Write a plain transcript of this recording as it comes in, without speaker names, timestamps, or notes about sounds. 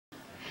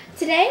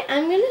Today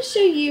I'm going to show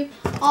you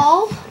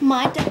all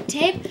my duct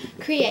tape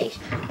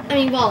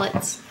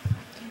wallets.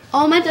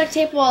 All my duct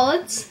tape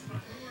wallets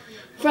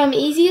from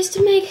easiest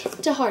to make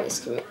to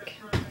hardest to make.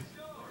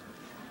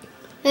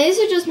 Now these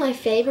are just my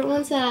favorite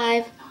ones that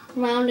I've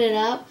rounded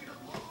up.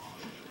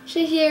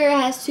 So here it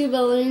has two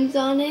balloons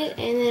on it,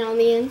 and then on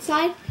the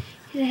inside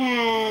it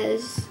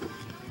has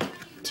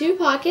two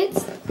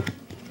pockets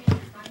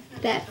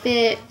that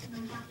fit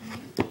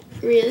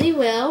really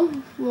well.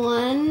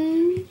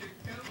 One,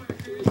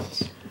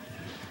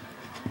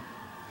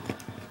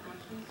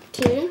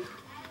 two,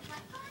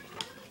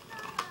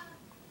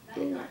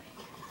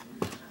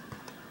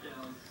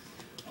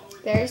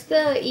 there's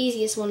the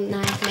easiest one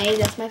that I've made.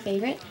 That's my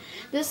favorite.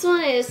 This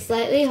one is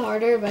slightly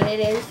harder, but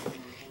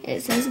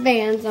it says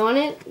Vans on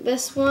it.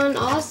 This one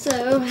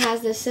also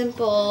has the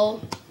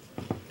simple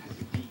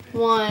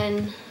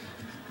 1,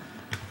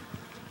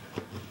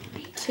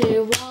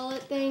 2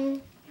 wallet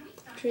thing.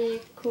 It's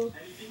really cool.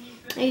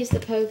 I use the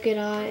polka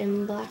dot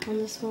and black on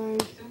this one.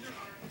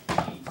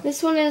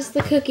 This one is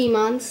the Cookie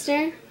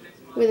Monster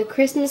with a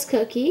Christmas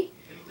cookie.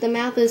 The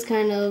mouth is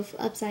kind of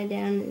upside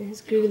down and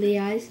has googly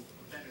eyes.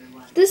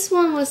 This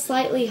one was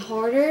slightly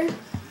harder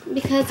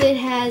because it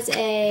has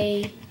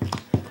a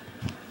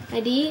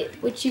ID,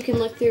 which you can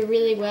look through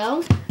really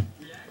well.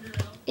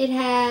 It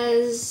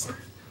has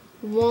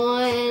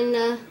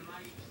 1,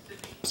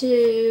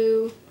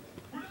 2,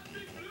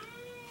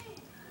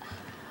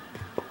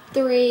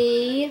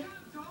 3.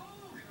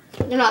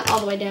 They're not all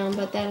the way down,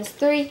 but that is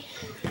 3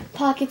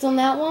 pockets on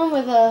that one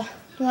with a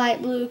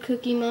light blue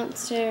Cookie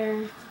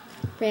Monster,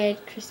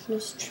 red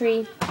Christmas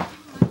tree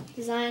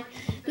design.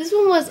 This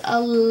one was a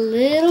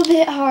little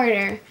bit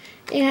harder.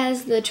 It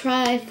has the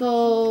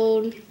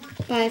tri-fold,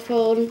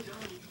 bifold.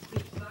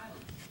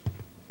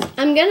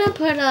 I'm gonna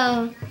put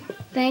a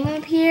thing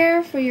up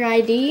here for your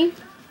ID.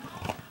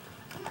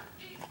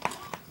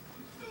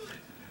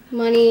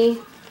 Money.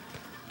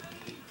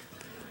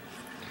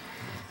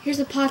 Here's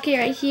a pocket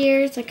right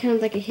here. It's like kind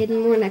of like a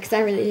hidden one because I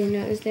really didn't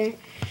know it was there.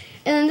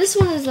 And then this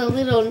one is a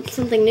little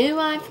something new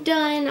I've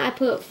done. I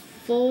put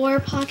 4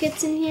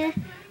 pockets in here,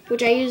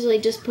 which I usually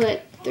just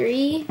put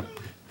 3.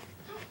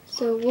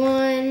 So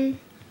 1,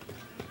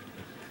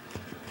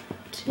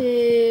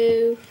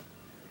 2,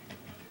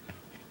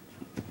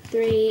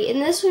 3.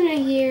 And this one right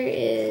here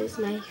is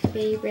my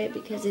favorite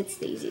because it's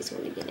the easiest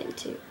one to get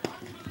into.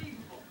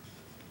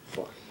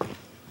 4.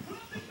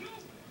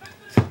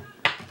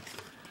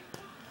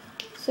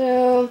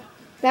 So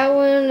that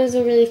one is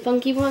a really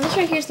funky one. This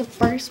right here is the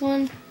first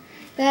one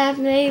that I've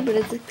made, but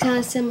it's kind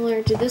of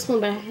similar to this one,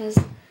 but it has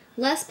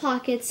less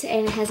pockets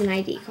and it has an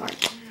ID card.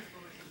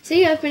 So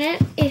you open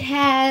it, it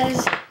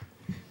has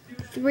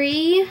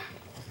 3,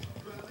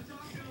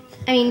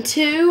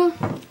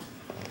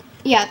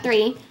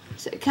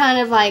 so kind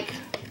of like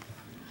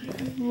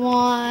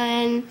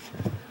 1,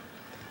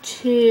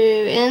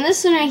 2, and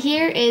this one right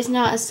here is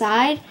not a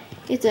side,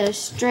 it's a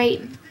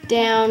straight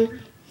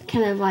down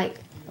kind of like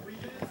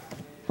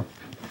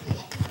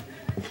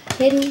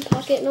hidden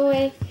pocket in a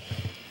way.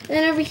 And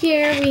then over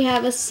here we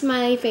have a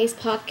smiley face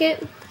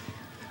pocket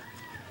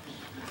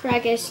for, I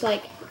guess,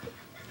 like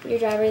your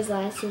driver's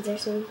license or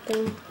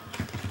something. And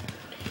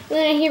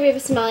then right here we have a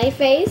smiley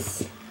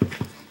face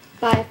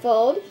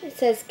bifold. It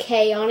says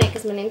K on it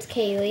because my name's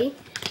Kaylee.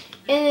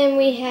 And then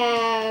we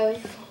have,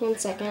 one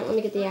second, let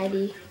me get the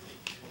ID.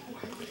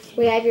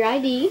 We have your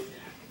ID.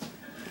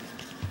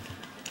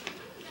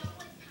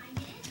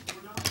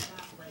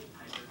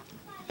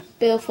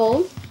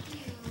 Billfold.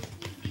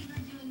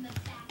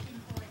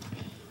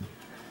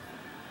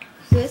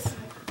 This.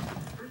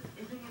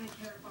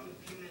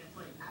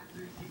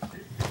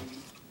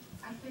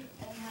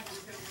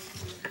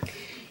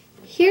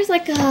 Here's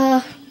like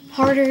a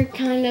harder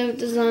kind of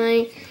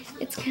design.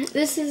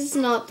 This is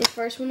not the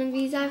first one of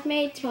these I've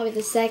made. It's probably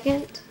the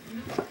second.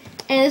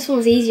 And this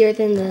one's easier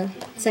than the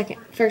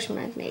first one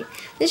I've made.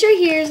 This right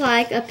here is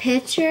like a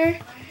picture.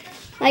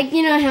 Like,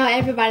 you know how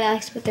everybody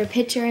likes to put their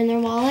picture in their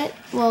wallet?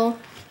 Well,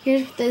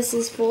 here's what this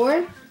is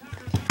for.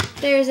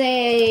 There's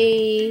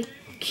a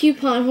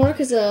coupon holder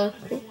because the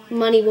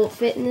money won't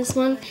fit in this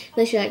one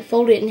unless you like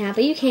fold it in half.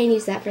 But you can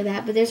use that for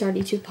that. But there's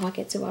already 2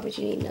 pockets, so why would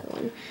you need another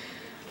one?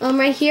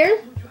 Right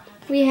here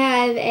we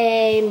have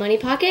a money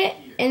pocket,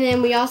 and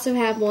then we also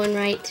have one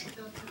right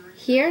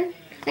here.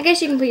 I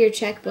guess you can put your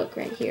checkbook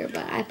right here,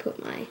 but I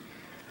put my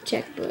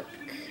checkbook.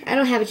 I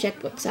don't have a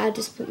checkbook, so I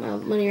just put my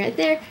money right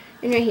there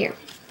and right here.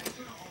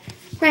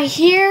 Right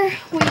here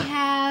we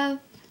have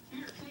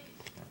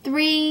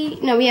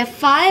we have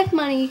 5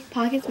 money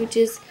pockets, which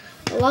is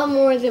a lot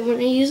more than what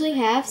I usually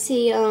have.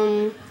 See,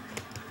 1,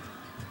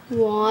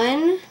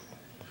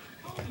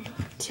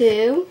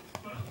 2,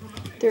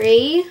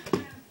 3,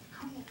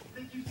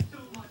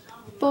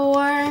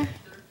 4,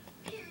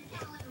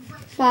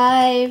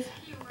 5,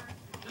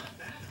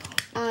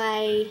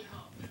 ID.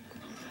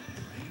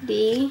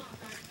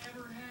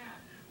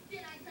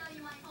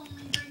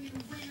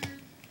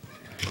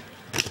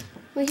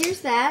 Well,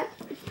 here's that.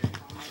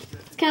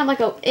 It's kind of like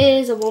it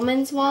is a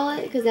woman's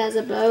wallet because it has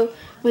a bow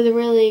with a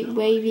really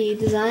wavy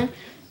design.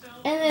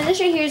 And then this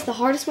right here is the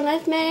hardest one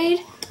I've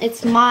made.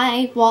 It's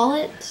my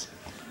wallet.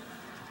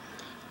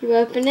 You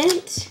open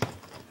it.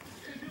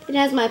 It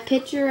has my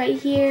picture right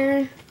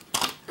here.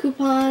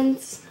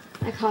 Coupons.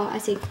 I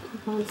say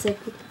coupons.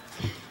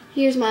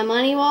 Here's my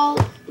money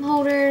wallet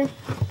holder.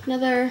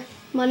 Another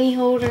money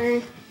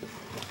holder.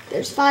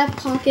 There's 5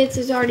 pockets.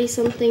 There's already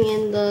something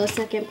in the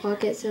second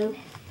pocket. So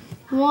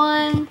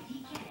 1,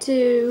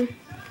 2,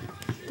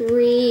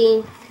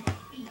 3,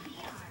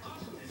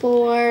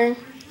 4,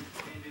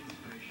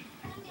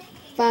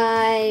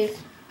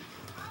 5,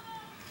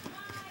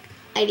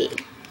 ID.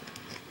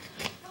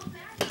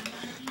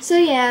 So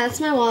yeah, that's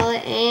my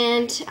wallet,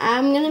 and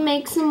I'm going to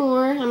make some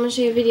more. I'm going to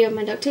show you a video of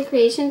my duct tape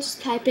creation.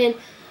 Just type in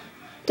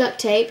duct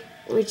tape,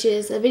 which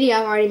is a video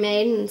I've already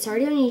made, and it's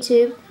already on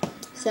YouTube.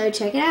 So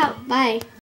check it out. Bye.